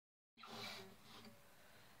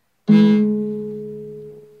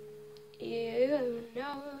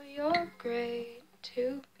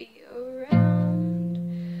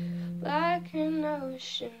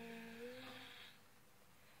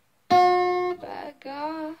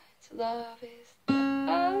love is the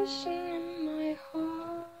ocean in my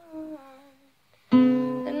heart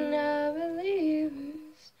that never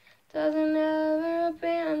leaves, doesn't ever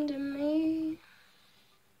abandon me.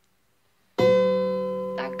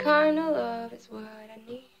 That kind of love is what I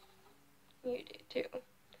need. You do too.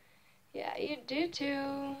 Yeah, you do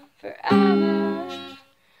too. Forever.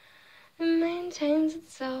 It maintains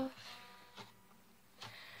itself.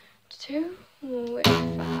 To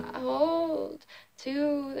if I hold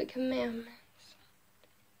to the commandments,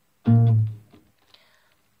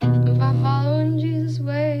 if I follow in Jesus'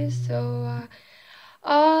 ways, so I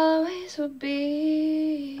always will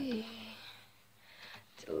be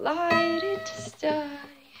delighted to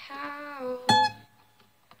study how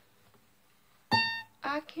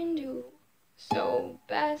I can do so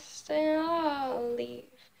best, and I'll leave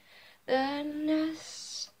the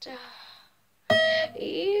nest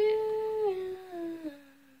even if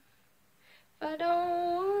I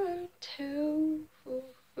don't want to.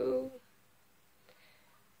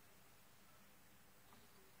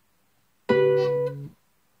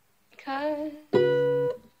 'Cause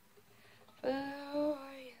for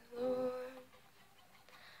you, Lord,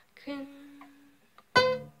 can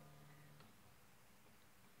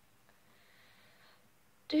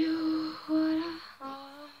do what I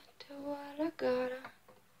ought, do what I gotta.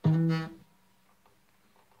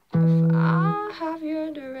 If I have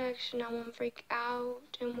your direction, I won't freak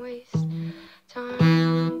out and waste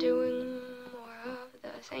time doing more of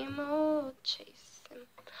the same old chase and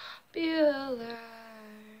builder.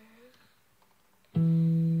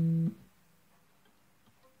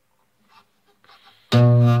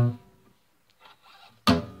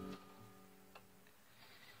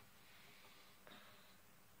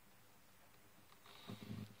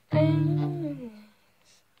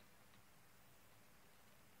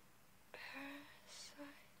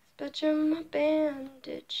 But you're my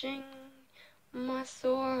bandaging, my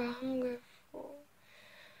sore hunger full.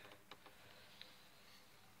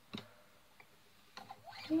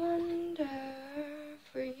 Wonder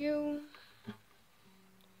for you.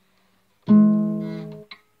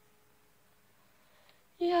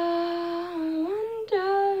 Yeah, I wonder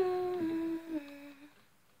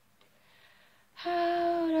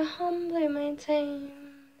how to humbly maintain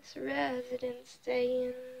this residence,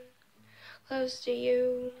 staying close to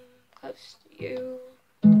you, close to you.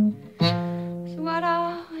 It's what I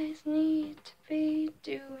always need to be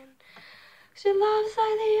doing. 'Cause your love's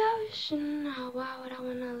like the ocean. Oh, why would I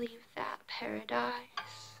wanna leave that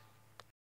paradise?